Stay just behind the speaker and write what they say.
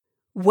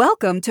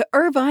Welcome to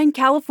Irvine,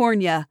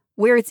 California,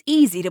 where it's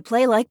easy to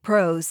play like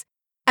pros.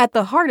 At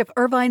the heart of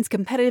Irvine's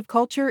competitive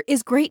culture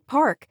is Great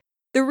Park,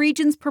 the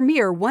region's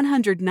premier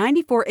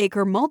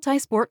 194-acre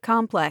multi-sport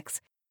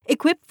complex,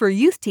 equipped for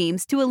youth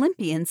teams to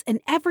Olympians and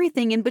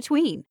everything in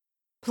between.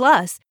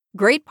 Plus,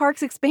 Great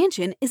Park's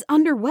expansion is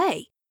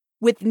underway.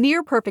 With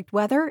near-perfect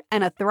weather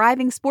and a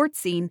thriving sports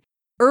scene,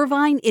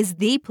 Irvine is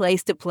the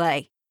place to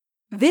play.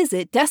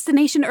 Visit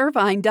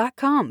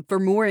DestinationIrvine.com for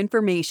more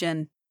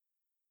information.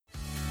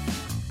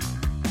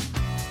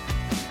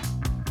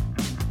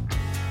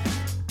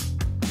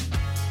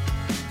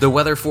 The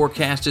weather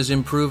forecast is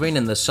improving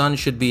and the sun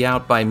should be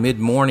out by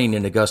mid-morning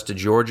in Augusta,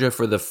 Georgia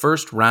for the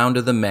first round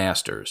of the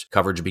Masters.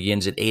 Coverage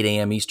begins at 8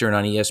 a.m. Eastern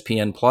on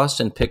ESPN Plus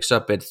and picks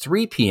up at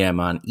 3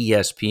 p.m. on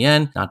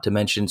ESPN, not to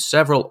mention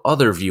several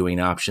other viewing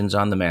options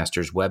on the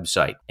Masters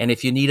website. And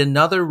if you need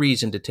another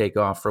reason to take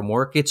off from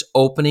work, it's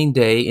opening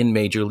day in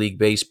Major League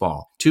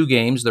Baseball. 2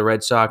 games, the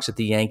Red Sox at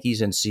the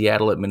Yankees and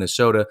Seattle at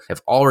Minnesota,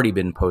 have already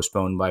been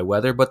postponed by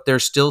weather, but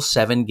there's still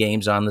 7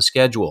 games on the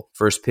schedule.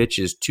 First pitch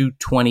is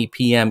 2:20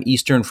 p.m.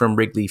 Eastern from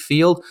Wrigley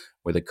Field,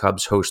 where the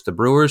Cubs host the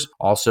Brewers.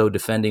 Also,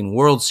 defending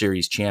World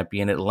Series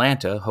champion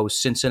Atlanta hosts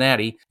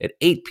Cincinnati at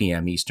 8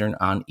 p.m. Eastern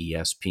on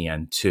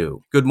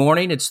ESPN2. Good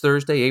morning. It's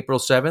Thursday, April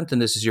 7th,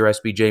 and this is your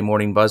SBJ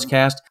Morning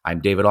Buzzcast. I'm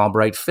David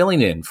Albright,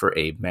 filling in for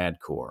Abe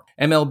Madkour.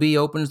 MLB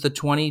opens the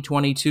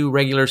 2022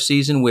 regular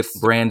season with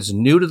brands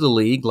new to the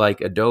league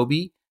like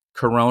Adobe,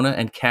 Corona,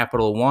 and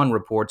Capital One,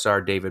 reports our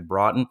David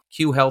Broughton.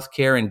 Q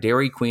Healthcare and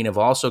Dairy Queen have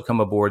also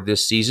come aboard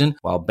this season,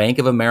 while Bank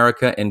of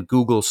America and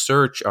Google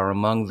Search are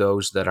among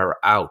those that are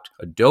out.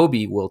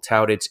 Adobe will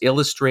tout its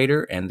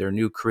Illustrator and their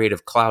new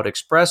Creative Cloud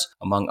Express,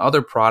 among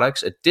other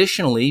products.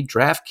 Additionally,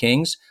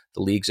 DraftKings,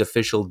 the league's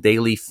official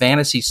daily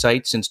fantasy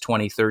site since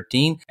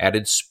 2013,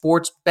 added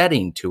sports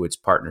betting to its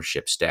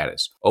partnership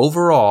status.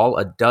 Overall,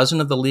 a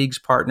dozen of the league's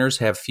partners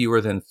have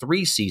fewer than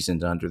 3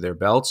 seasons under their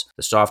belts.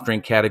 The soft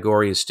drink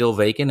category is still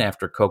vacant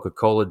after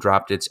Coca-Cola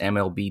dropped its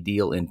MLB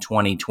deal in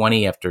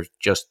 2020 after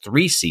just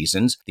 3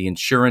 seasons. The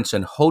insurance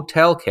and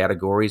hotel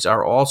categories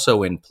are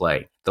also in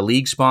play. The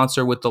league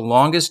sponsor with the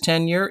longest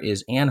tenure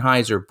is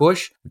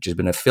Anheuser-Busch, which has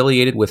been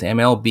affiliated with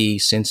MLB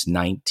since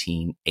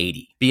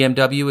 1980.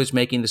 BMW is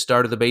making the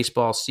start of the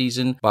baseball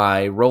season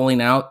by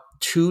rolling out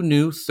 2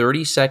 new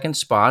 30-second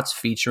spots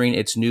featuring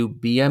its new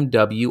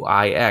BMW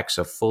iX,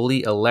 a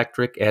fully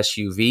electric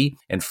SUV,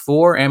 and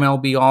 4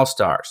 MLB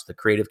All-Stars. The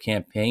creative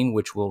campaign,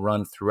 which will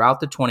run throughout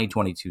the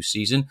 2022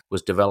 season,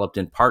 was developed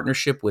in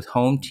partnership with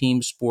Home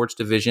Team Sports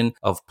division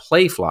of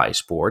Playfly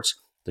Sports.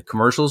 The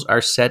commercials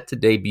are set to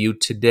debut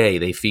today.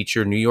 They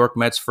feature New York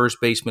Mets first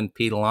baseman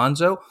Pete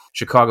Alonso,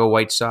 Chicago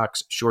White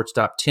Sox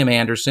shortstop Tim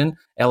Anderson,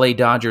 LA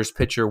Dodgers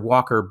pitcher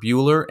Walker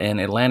Buehler,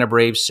 and Atlanta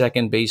Braves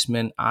second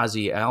baseman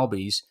Ozzie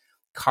Albies,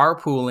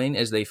 carpooling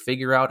as they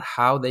figure out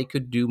how they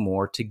could do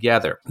more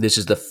together. This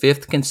is the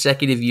 5th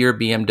consecutive year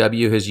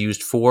BMW has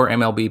used 4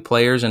 MLB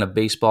players in a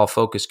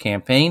baseball-focused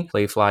campaign.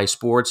 Playfly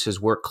Sports has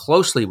worked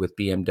closely with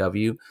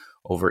BMW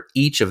over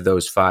each of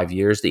those 5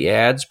 years. The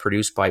ads,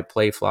 produced by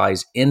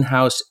Playfly's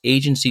in-house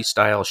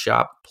agency-style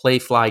shop,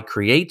 Playfly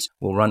Creates,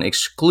 will run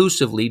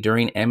exclusively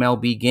during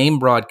MLB game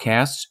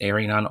broadcasts,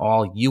 airing on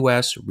all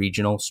U.S.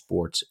 regional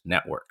sports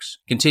networks.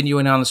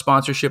 Continuing on the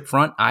sponsorship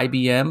front,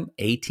 IBM,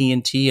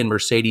 AT&T, and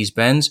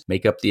Mercedes-Benz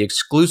make up the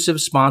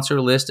exclusive sponsor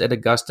list at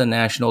Augusta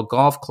National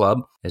Golf Club,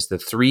 as the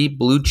 3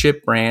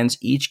 blue-chip brands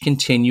each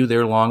continue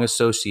their long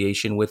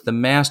association with the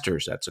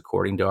Masters. That's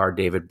according to our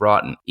David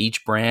Broughton.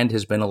 Each brand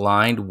has been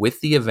aligned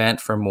with the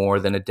event for more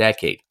than a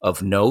decade.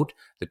 Of note,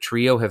 the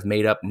trio have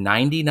made up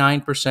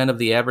 99% of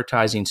the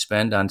advertising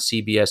spend on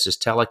CBS's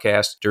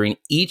telecast during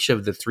each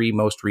of the 3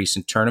 most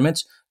recent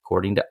tournaments,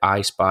 according to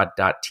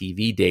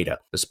iSpot.tv data.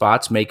 The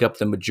spots make up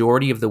the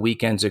majority of the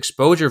weekend's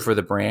exposure for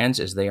the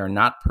brands, as they are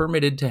not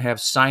permitted to have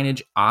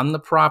signage on the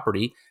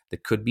property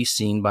that could be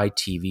seen by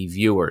TV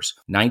viewers.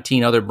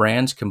 19 other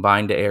brands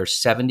combined to air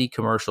 70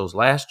 commercials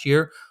last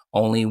year.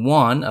 Only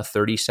one, a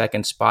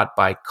 30-second spot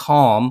by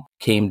Calm,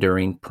 came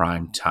during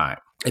prime time.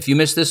 If you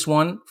missed this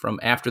one from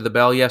after the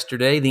bell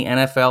yesterday, the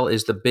NFL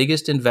is the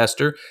biggest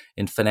investor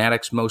in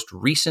Fanatics' most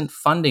recent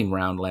funding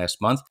round last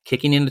month,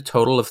 kicking in a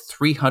total of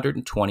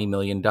 $320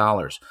 million.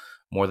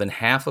 More than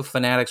half of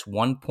Fanatics'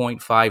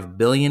 $1.5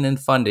 billion in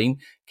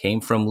funding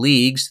came from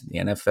leagues, the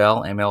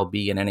NFL,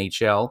 MLB, and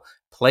NHL.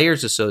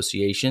 Players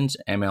associations,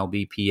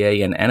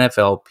 MLBPA and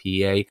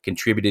NFLPA,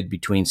 contributed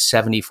between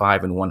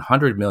 $75 and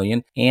 $100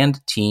 million,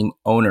 and team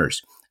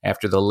owners.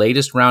 After the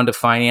latest round of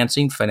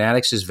financing,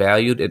 Fanatics is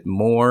valued at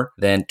more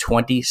than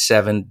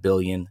 $27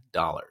 billion.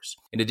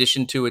 In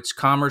addition to its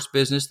commerce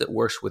business that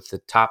works with the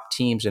top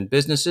teams and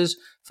businesses,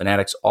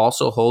 Fanatics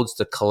also holds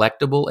the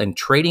collectible and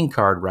trading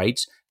card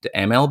rights to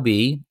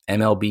MLB,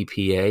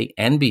 MLBPA,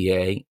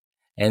 NBA,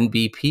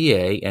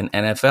 NBPA, and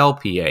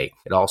NFLPA.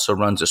 It also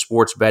runs a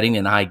sports betting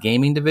and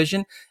iGaming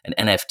division, an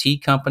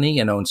NFT company,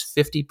 and owns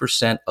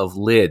 50% of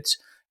Lids.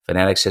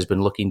 Fanatics has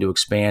been looking to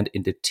expand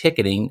into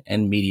ticketing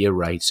and media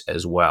rights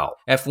as well.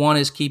 F1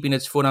 is keeping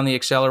its foot on the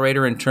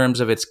accelerator in terms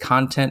of its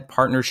content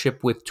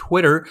partnership with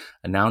Twitter,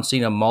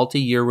 announcing a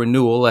multi-year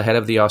renewal ahead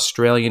of the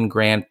Australian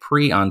Grand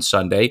Prix on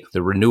Sunday.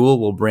 The renewal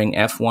will bring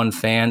F1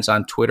 fans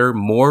on Twitter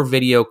more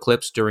video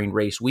clips during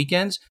race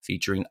weekends,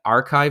 featuring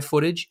archive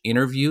footage,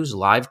 interviews,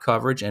 live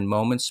coverage, and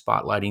moments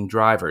spotlighting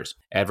drivers.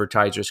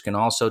 Advertisers can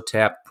also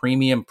tap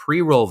premium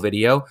pre-roll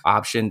video,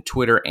 option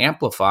Twitter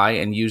Amplify,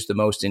 and use the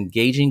most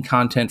engaging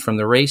content from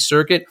the race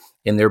circuit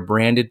in their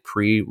branded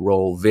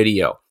pre-roll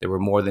video. There were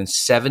more than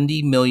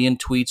 70 million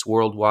tweets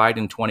worldwide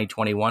in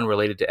 2021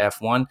 related to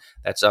F1.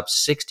 That's up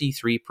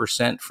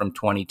 63% from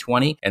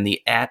 2020, and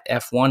the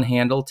 @F1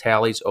 handle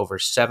tallies over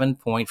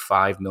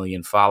 7.5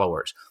 million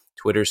followers.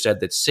 Twitter said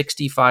that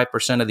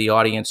 65% of the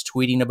audience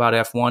tweeting about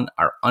F1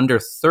 are under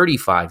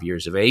 35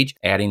 years of age,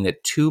 adding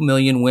that 2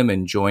 million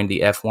women joined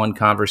the F1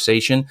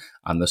 conversation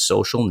on the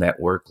social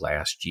network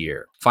last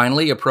year.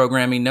 Finally, a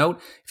programming note: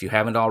 if you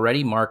haven't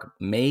already, mark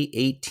May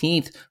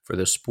 18th for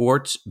the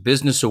Sports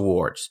Business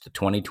Awards, the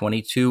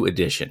 2022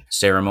 edition.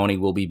 Ceremony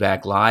will be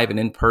back live and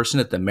in person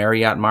at the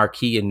Marriott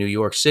Marquis in New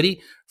York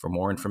City. For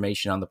more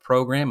information on the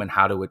program and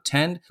how to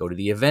attend, go to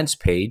the events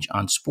page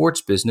on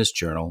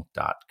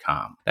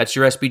sportsbusinessjournal.com. That's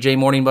your SBJ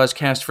Morning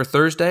Buzzcast for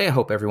Thursday. I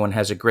hope everyone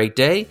has a great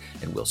day,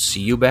 and we'll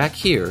see you back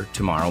here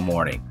tomorrow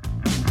morning.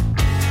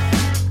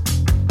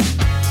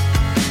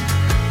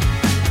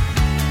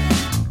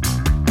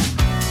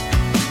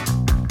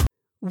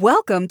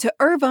 Welcome to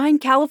Irvine,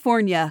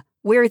 California,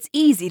 where it's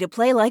easy to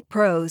play like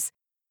pros.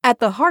 At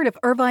the heart of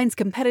Irvine's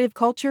competitive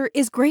culture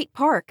is Great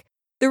Park,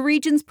 the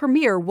region's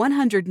premier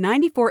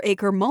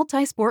 194-acre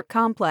multi-sport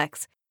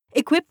complex,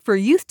 equipped for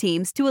youth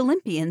teams to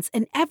Olympians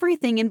and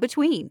everything in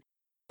between.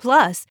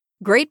 Plus,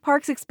 Great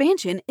Park's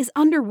expansion is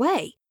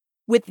underway.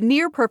 With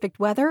near-perfect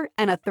weather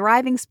and a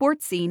thriving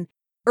sports scene,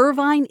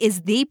 Irvine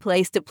is the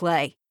place to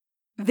play.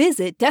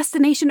 Visit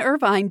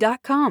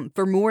DestinationIrvine.com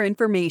for more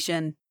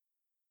information.